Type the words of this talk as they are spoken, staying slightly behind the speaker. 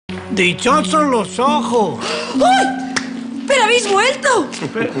¡Dichosos los ojos! ¡Uy! ¡Pero habéis vuelto!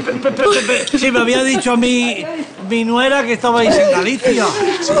 Sí, me había dicho a mí mi nuera que estabais en Galicia.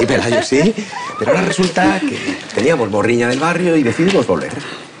 Sí, Pelayo, sí. Pero ahora resulta que teníamos morriña del barrio y decidimos volver.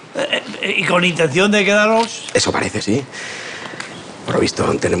 ¿Y con intención de quedaros? Eso parece, sí. Por lo visto,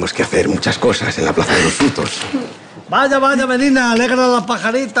 tenemos que hacer muchas cosas en la Plaza de los Frutos. Vaya, vaya, Benigna, alegra la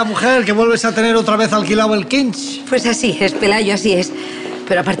pajarita, mujer, que vuelves a tener otra vez alquilado el quinch. Pues así es, Pelayo, así es.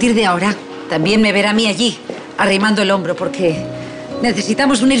 Pero a partir de ahora, también me verá a mí allí, arrimando el hombro, porque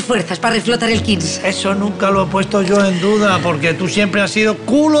necesitamos unir fuerzas para reflotar el quince. Eso nunca lo he puesto yo en duda, porque tú siempre has sido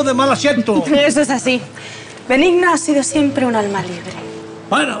culo de mal asiento. Eso es así. Benigna ha sido siempre un alma libre.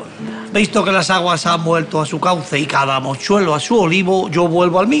 Bueno, visto que las aguas han vuelto a su cauce y cada mochuelo a su olivo, yo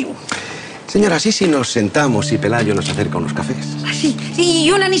vuelvo al mío. Señora, así si nos sentamos y Pelayo nos acerca unos cafés. Sí, sí,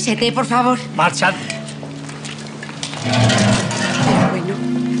 y un anisete, por favor. Marchad.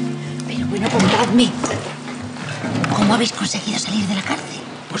 Pero bueno, contadme. ¿Cómo habéis conseguido salir de la cárcel?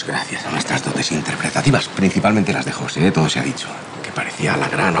 Pues gracias a nuestras dotes interpretativas, principalmente las de José, todo se ha dicho. Que parecía la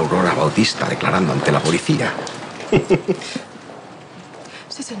gran Aurora Bautista declarando ante la policía.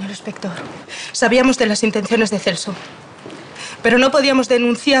 Sí, señor inspector. Sabíamos de las intenciones de Celso. Pero no podíamos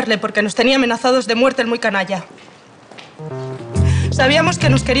denunciarle porque nos tenía amenazados de muerte el muy canalla. Sabíamos que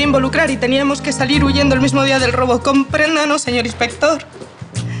nos quería involucrar y teníamos que salir huyendo el mismo día del robo. Compréndanos, señor inspector.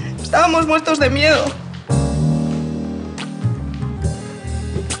 Estábamos muertos de miedo.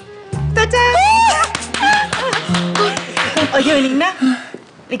 ¡Tachán! Oye, Benigna,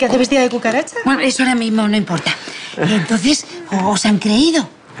 ¿y qué hace vestida de cucaracha? Bueno, eso ahora mismo no importa. Entonces, ¿os han creído?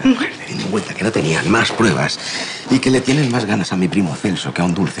 Mujer, teniendo en cuenta que no tenían más pruebas y que le tienen más ganas a mi primo Celso que a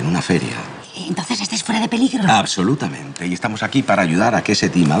un dulce en una feria. Entonces estáis fuera de peligro. Absolutamente. Y estamos aquí para ayudar a que ese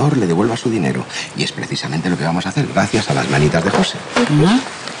timador le devuelva su dinero. Y es precisamente lo que vamos a hacer gracias a las manitas de José. ¿No?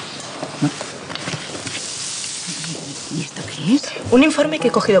 ¿Y esto qué es? Un informe que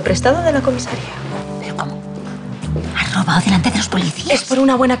he cogido prestado de la comisaría. ¿Pero cómo? ¿Has robado delante de los policías? Es por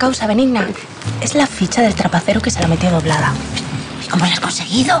una buena causa, Benigna. Es la ficha del trapacero que se la metió doblada. ¿Y cómo la has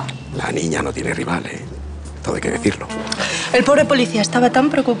conseguido? La niña no tiene rival, ¿eh? Todo hay que decirlo. El pobre policía estaba tan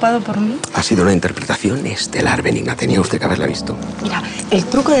preocupado por mí. Ha sido una interpretación estelar, Benigna. Tenía usted que haberla visto. Mira, el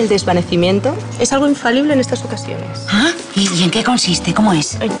truco del desvanecimiento es algo infalible en estas ocasiones. ¿Ah? ¿Y en qué consiste? ¿Cómo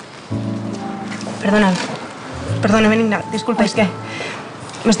es? Ay. Perdona, Benigna. Disculpa, es que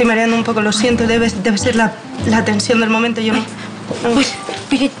me estoy mareando un poco. Lo siento, debe ser la tensión del momento. Yo no... Pues,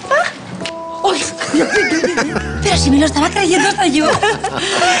 pero... ¡Uy! Pero si me lo estaba creyendo hasta yo.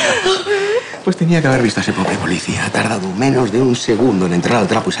 Pues tenía que haber visto a ese pobre policía. Ha tardado menos de un segundo en entrar al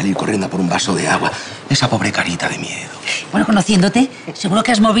trapo y salir corriendo a por un vaso de agua. Esa pobre carita de miedo. Bueno, conociéndote, seguro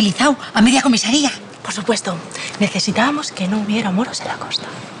que has movilizado a media comisaría. Por supuesto, necesitábamos que no hubiera moros en la costa.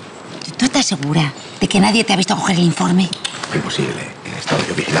 ¿Tú estás segura de que nadie te ha visto coger el informe? Imposible. He estado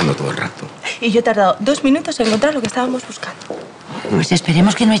yo vigilando todo el rato. Y yo he tardado 2 minutos en encontrar lo que estábamos buscando. Pues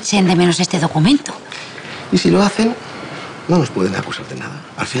esperemos que no echen de menos este documento. Y si lo hacen, no nos pueden acusar de nada.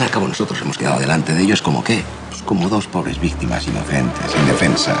 Al fin y al cabo, nosotros hemos quedado delante de ellos como ¿qué? Pues como 2 pobres víctimas inocentes,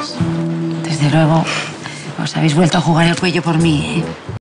 indefensas. Desde luego, os habéis vuelto a jugar el cuello por mí, ¿eh?